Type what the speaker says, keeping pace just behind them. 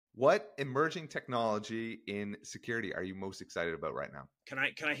What emerging technology in security are you most excited about right now? Can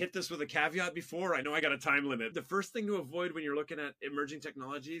I hit this with a caveat before? I know I got a time limit. The first thing to avoid when you're looking at emerging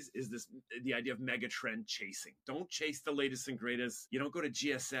technologies is the idea of megatrend chasing. Don't chase the latest and greatest. You don't go to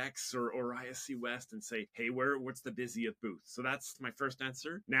GSX or ISC West and say, hey, what's the busiest booth? So that's my first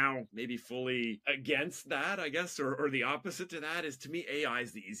answer. Now, maybe fully against that, I guess, or the opposite to that is, to me, AI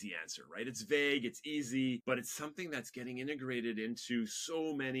is the easy answer, right? It's vague, it's easy, but it's something that's getting integrated into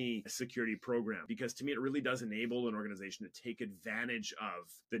so many security programs, because to me, it really does enable an organization to take advantage of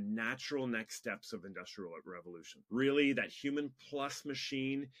the natural next steps of industrial revolution. Really, that human plus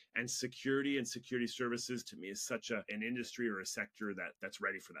machine and security services, to me, is such an industry or a sector that's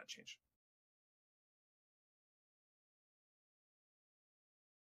ready for that change.